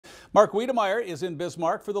Mark Weidemaier is in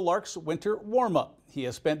Bismarck for the Larks Winter Warm-Up. He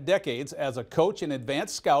has spent decades as a coach and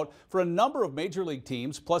advanced scout for a number of major league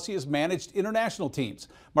teams, plus he has managed international teams.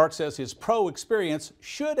 Mark says his pro experience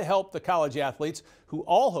should help the college athletes who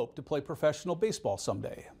all hope to play professional baseball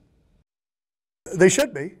someday. They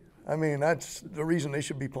should be. I mean, that's the reason they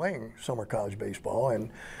should be playing summer college baseball.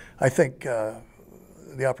 And I think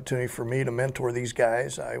the opportunity for me to mentor these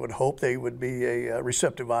guys, I would hope they would be a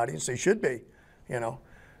receptive audience. They should be, you know.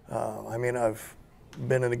 I mean, I've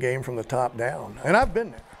been in the game from the top down, and I've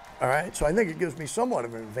been there, all right? So I think it gives me somewhat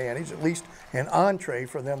of an advantage, at least an entree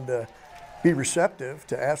for them to be receptive,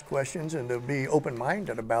 to ask questions, and to be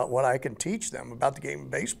open-minded about what I can teach them about the game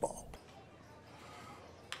of baseball.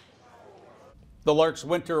 The Larks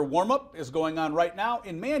Winter Warm-Up is going on right now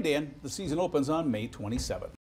in Mandan. The season opens on May 27th.